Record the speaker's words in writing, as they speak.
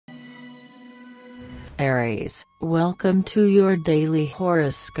Aries, welcome to your daily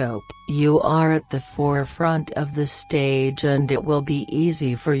horoscope. You are at the forefront of the stage and it will be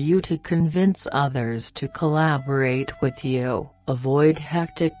easy for you to convince others to collaborate with you. Avoid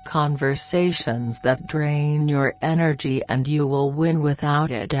hectic conversations that drain your energy and you will win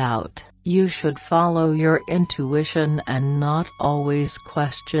without a doubt. You should follow your intuition and not always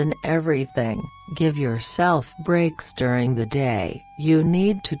question everything. Give yourself breaks during the day. You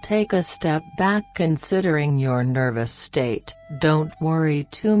need to take a step back considering your nervous state. Don't worry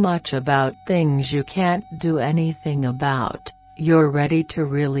too much about things you can't do anything about. You're ready to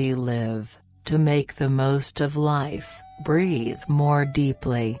really live, to make the most of life. Breathe more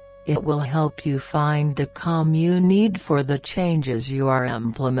deeply. It will help you find the calm you need for the changes you are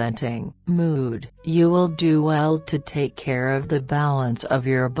implementing. Mood. You will do well to take care of the balance of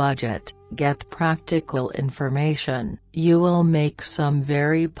your budget. Get practical information. You will make some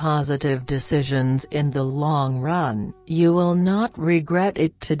very positive decisions in the long run. You will not regret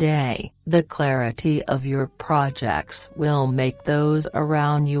it today. The clarity of your projects will make those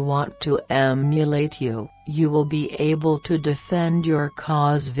around you want to emulate you. You will be able to defend your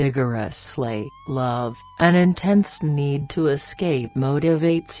cause vigorously. Love. An intense need to escape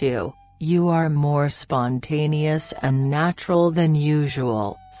motivates you. You are more spontaneous and natural than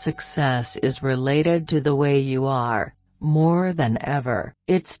usual. Success is related to the way you are, more than ever.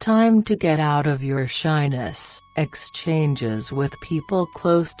 It's time to get out of your shyness. Exchanges with people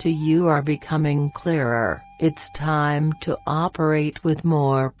close to you are becoming clearer. It's time to operate with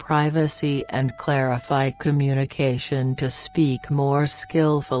more privacy and clarify communication to speak more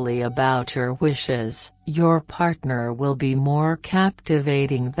skillfully about your wishes. Your partner will be more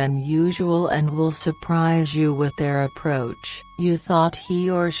captivating than usual and will surprise you with their approach. You thought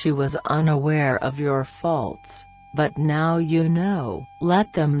he or she was unaware of your faults, but now you know.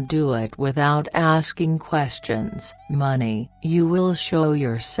 Let them do it without asking questions. Money. You will show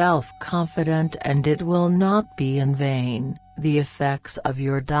yourself confident and it will not be in vain. The effects of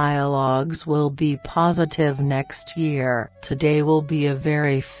your dialogues will be positive next year. Today will be a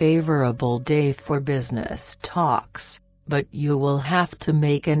very favorable day for business talks, but you will have to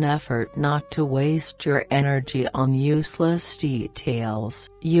make an effort not to waste your energy on useless details.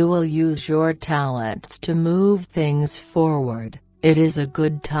 You will use your talents to move things forward. It is a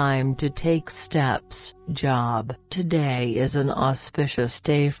good time to take steps. Job. Today is an auspicious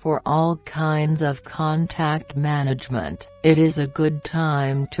day for all kinds of contact management. It is a good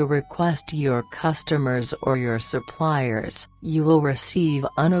time to request your customers or your suppliers. You will receive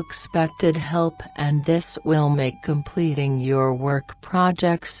unexpected help and this will make completing your work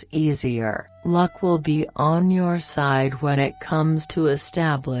projects easier. Luck will be on your side when it comes to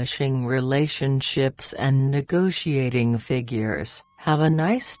establishing relationships and negotiating figures. Have a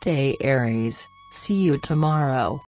nice day, Aries. See you tomorrow.